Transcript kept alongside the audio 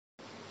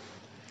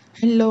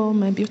Hello,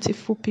 my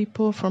beautiful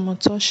people from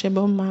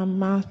Untouchable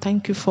Mama.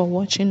 Thank you for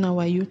watching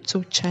our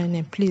YouTube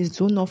channel. Please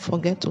do not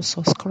forget to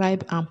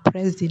subscribe and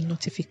press the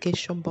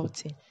notification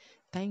button.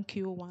 Thank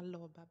you. One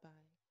love. Bye bye.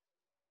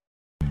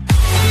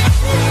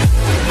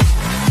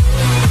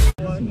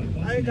 How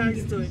are you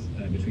guys doing?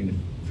 Between the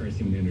first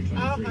team and the under 23s,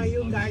 how are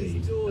you guys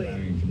doing?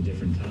 Allowing from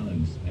different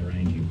talents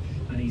around you.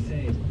 And he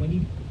said, when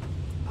you...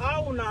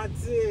 How not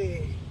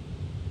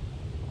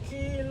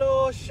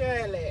Kilo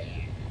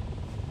Shelley.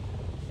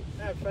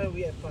 My friend,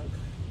 we are punk.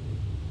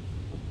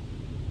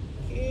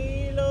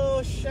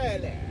 Kilo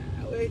Shelley.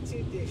 Wait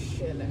till the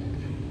Shelley.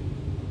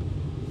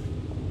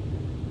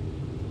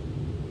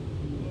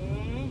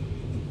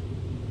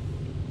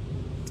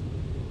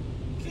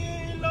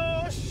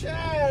 Kilo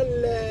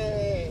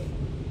Shelley.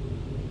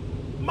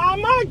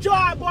 Mama Joy,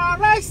 I go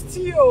arrest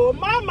you.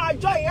 Mama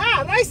Joy,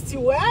 I arrest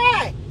you.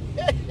 Eh?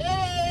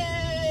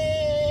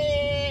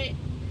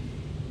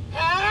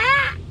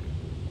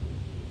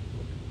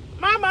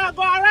 Mama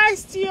go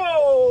arrest you.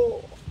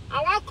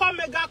 I want come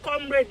mega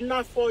comrade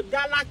now for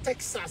Dallas,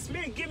 Texas.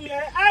 Me give me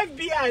an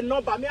FBI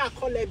number. Me I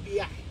call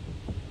FBI.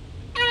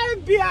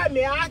 FBI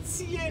me I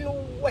see you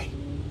way.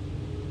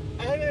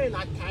 Everything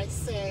like I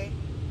say.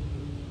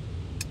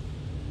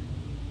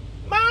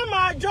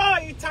 Mama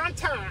Joy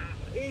Tanta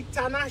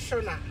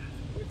International.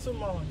 You too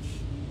much.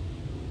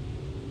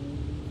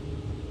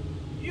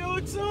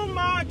 You too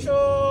much.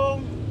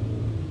 Oh.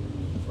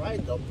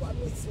 Right up and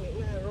meet me.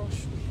 Man,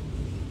 rush me.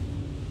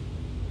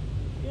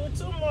 You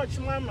too much,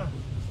 Mama.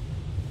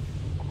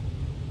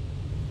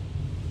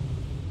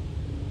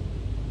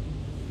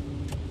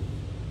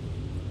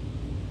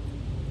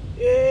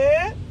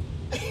 Yeah.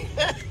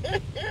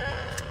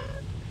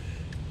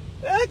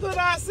 Hey, could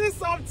I see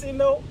something,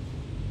 no?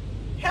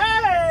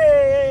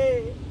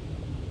 Hey!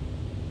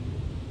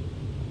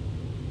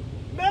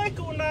 Make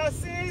una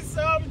see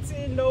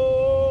something,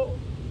 no?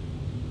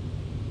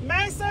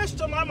 Message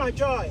to Mama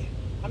Joy.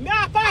 I mean,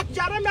 I park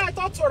Jeremy, I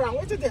thought to her.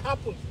 What did it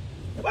happen?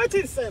 What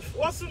is safe?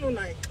 What's the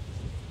night?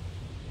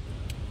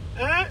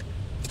 Eh?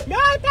 Me,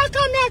 I park me,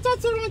 I thought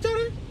to her,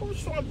 Jerry.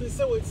 Who's trying to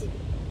say what's it?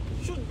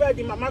 Should beg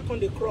the mama on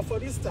the crow for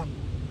this time.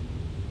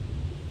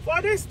 For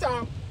this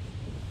time.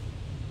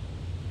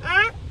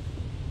 Eh?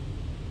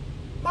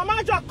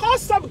 Mama Joy, can't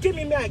stop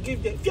giving me, I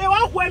give them. If you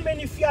want women,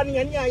 if you are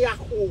near your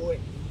home.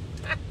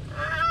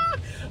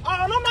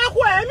 Oh, no matter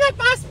where, my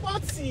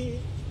passport, see.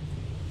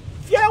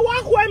 If you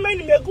want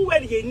women, you go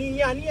where you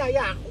near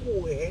your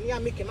home, and you are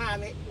making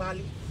a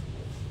Mali.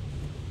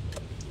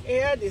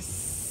 Here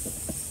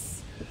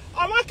this.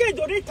 I'm not going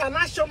to do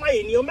international,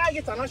 you make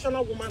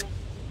international woman.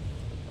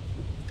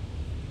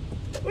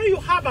 When you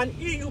have an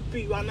EUP,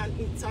 you are an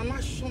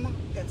international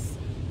person.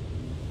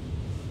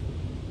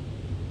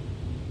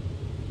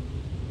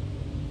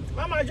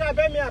 Mama Joy,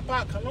 buy me a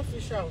pack, I no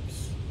fish out.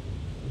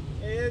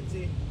 Yeah,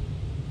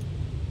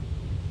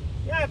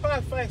 I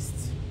pack first.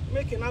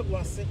 Make it go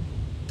and see.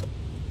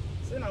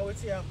 Say now wait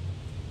here.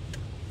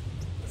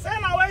 Say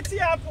now wait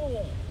here,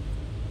 po.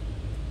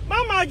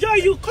 Mama Joy,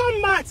 you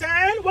come back,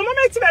 eh? When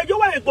Mama tell you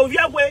where you go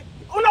via way,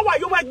 oh no, why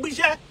you work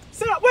busy?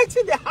 Say wait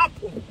till they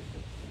happen.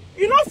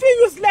 You know if you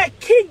use like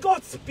king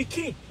goats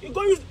picking, you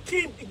go use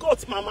king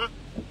goats, Mama.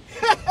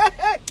 Me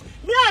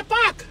I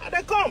pack, and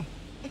they come.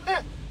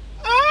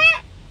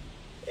 Ah.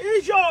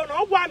 Is your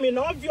no woman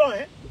no view,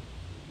 eh?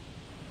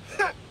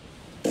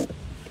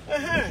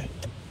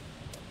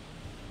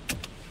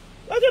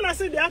 What do I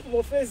say the app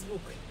for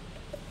Facebook?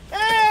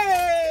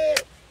 Hey,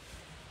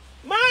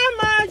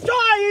 Mama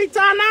Joy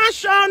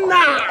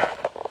International.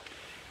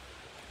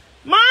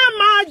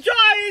 Mama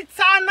Joy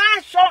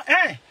International.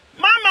 Eh,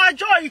 Mama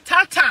Joy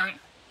Tata.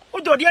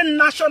 Who do the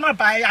national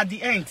by at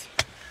the end?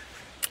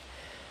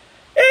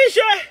 Is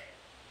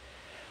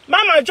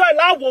Mama Joy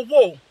la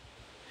wo.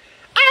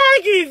 I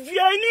give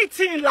you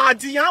anything,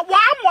 laddie.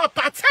 One more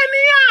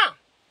patenia.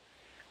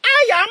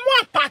 I am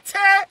more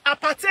a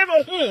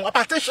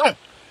partition.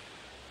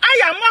 I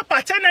am more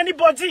pattern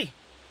anybody.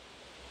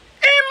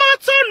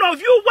 Immortal of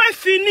you,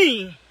 wife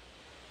in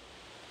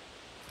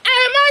I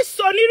am my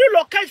son, you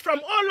locate from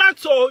Holland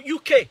to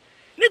UK.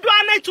 Need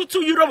one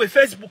 €2 with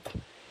Facebook.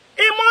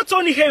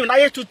 Immortal here,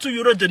 I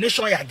 €2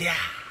 donation ya there.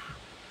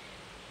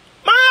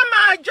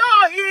 Mama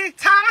Joy,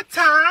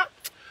 Tata.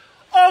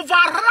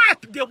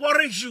 Overripe, they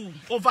worry you.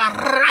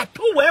 Overripe,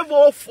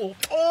 whoever for.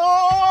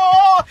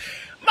 Oh,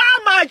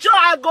 Mama Joy,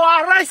 I go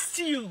arrest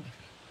you.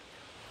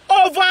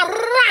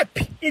 Overripe,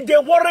 if they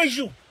worry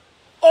you.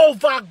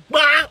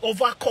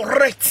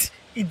 Overcorrect,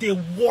 if they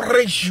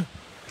worry you.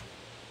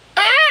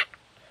 Eh?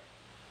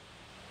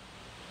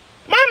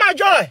 Mama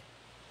Joy,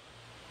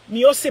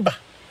 Miosiba.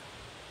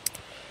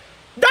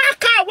 That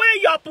car where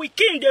your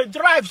Peking they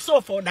drive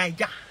so for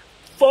Niger,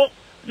 for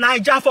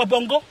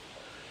Bongo.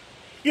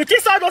 You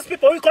think all those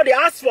people we call they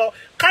ask for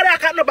carry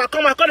account number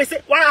come and call they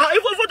say, wow,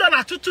 even done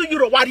at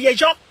 €2, what are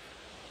you?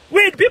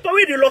 With people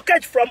we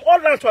relocate from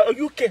Holland to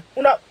UK.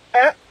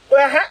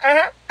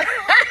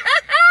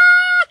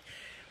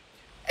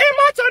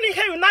 Immortal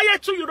here, now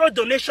 €2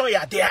 donation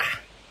ya there.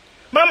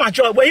 Mama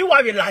Joy, where you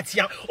are in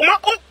Latia. When I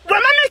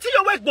Unity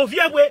your work go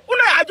via way.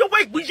 Una I do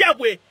work via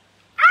way.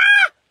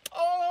 Ah!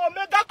 Oh,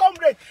 mega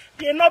comrade.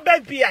 You know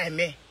bad BI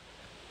me.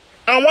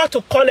 I want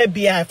to call a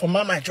BI for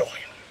Mama Joy.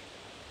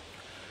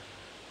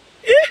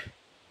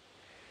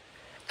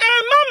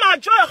 Mama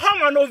Joy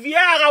home on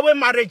Oviera we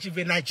marriage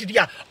in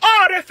Nigeria.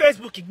 Or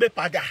Facebook igbe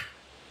pada.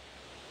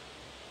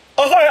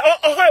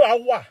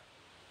 Wa.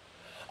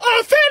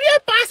 Oh, fair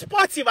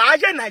passport if I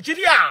in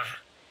Nigeria.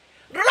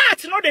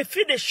 Right, no, they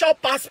feed the short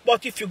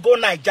passport if you go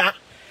Niger.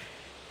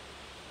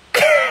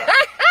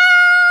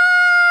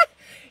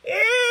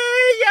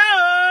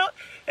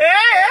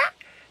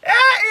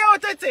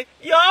 Utete,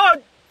 yo,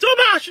 too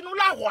much no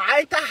la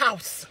White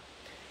House.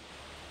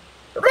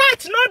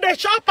 Right, no, the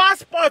short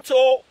passport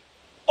or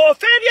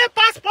fair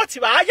passport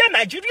if I in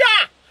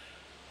Nigeria.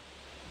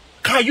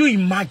 Can you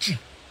imagine?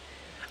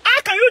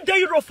 How can you do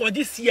Europe for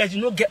this year? You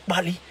know, get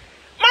Bali.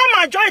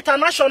 Mama Joy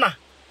International.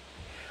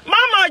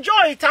 Mama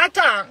Joy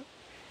Tata.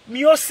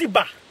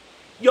 Miosiba.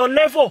 Your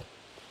level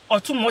or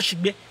too much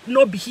be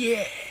no be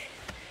here.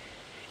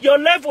 Your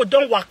level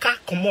don't waka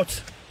come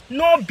out.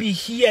 No be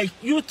here.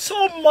 You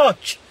too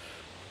much.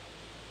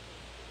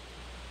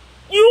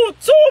 You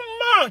too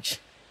much.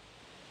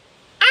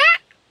 Ah!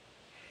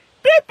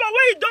 People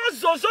where don't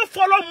zozo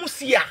follow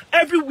Musia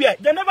everywhere.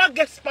 They never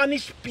get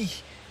Spanish P.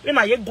 When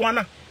I get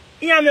Guana.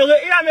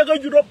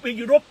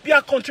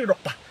 European country.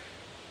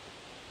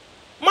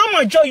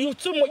 Mama Joy, you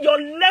too much.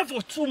 Your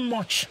level too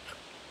much.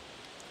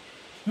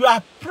 You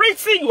are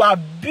pretty, you are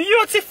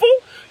beautiful.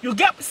 You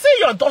get see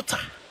your daughter.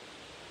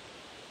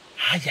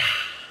 Aya.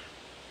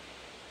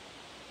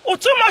 O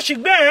too much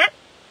igbe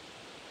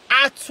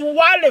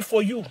atuwale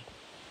for you.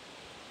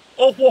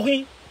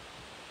 Owohin.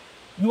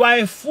 You are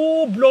a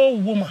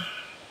full-blown woman.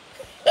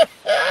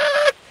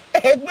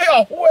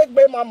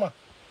 Egbe mama.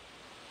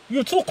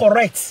 You too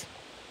correct.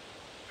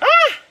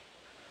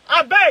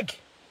 I beg.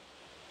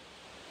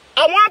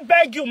 I want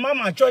beg you,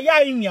 Mama Joy.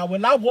 I will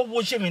not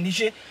watch him in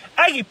the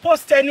I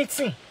post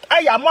anything.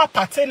 I am not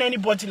partaining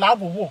anybody.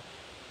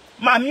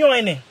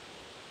 Mami,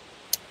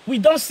 we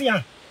don't see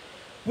him.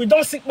 We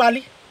don't see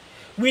Mali.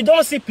 We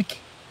don't see Piki.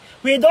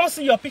 We don't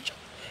see your picture.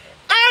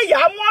 I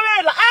am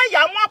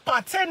not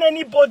partaining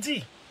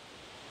anybody.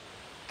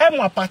 I am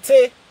not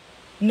partaining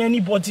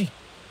anybody.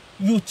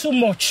 You too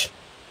much.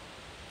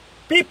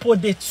 People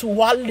they too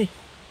wally.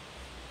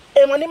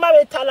 When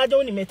metala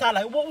don't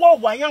metala.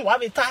 What yang wa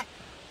beta?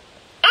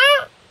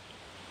 Ah,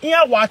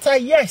 yeah, water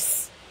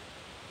yes.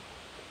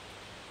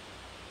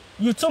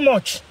 You too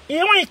much.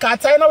 Even you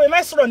can't I know we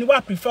mess around. You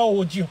prefer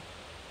audio.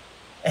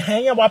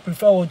 You what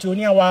prefer audio?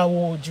 You what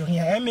audio?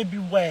 Yeah, maybe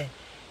where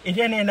it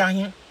ain't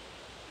anything.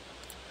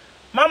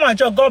 Mama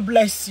Joy, God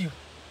bless you.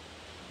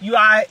 You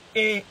are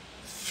a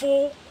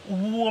full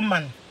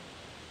woman.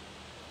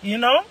 You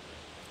know.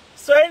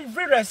 So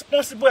every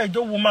responsible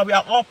adult woman, we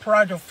are all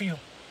proud of you.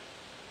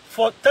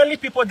 For telling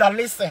people that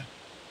listen,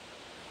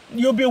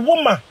 you be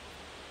woman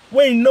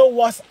when you know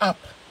what's up.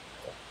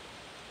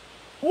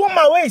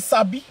 Woman where is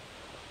sabi,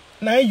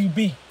 now you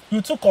be.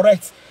 You too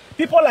correct.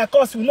 People like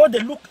us, we know they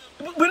look.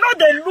 We know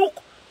they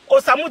look.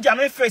 Osamu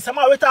Jame face.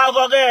 Sama weta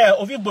agoge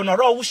ovi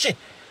bonoro ushe.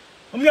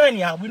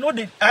 We know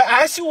the.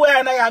 I see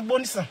where I am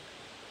bonison.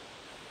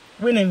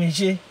 We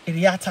nemeje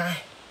iriata.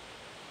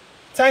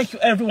 Thank you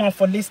everyone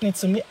for listening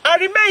to me. I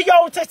remain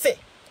your Utete.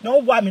 No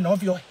woman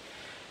of you.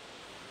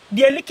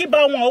 The Eliki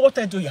ba won what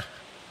do ya.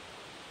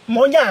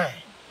 Monya.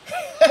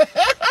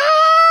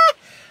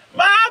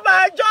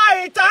 Mama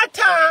Joy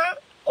Tata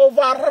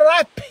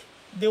overrap.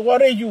 They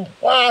worry you.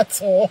 What?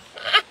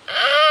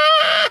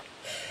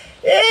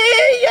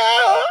 Hey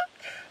yo.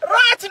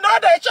 Right now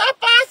they your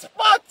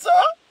passport.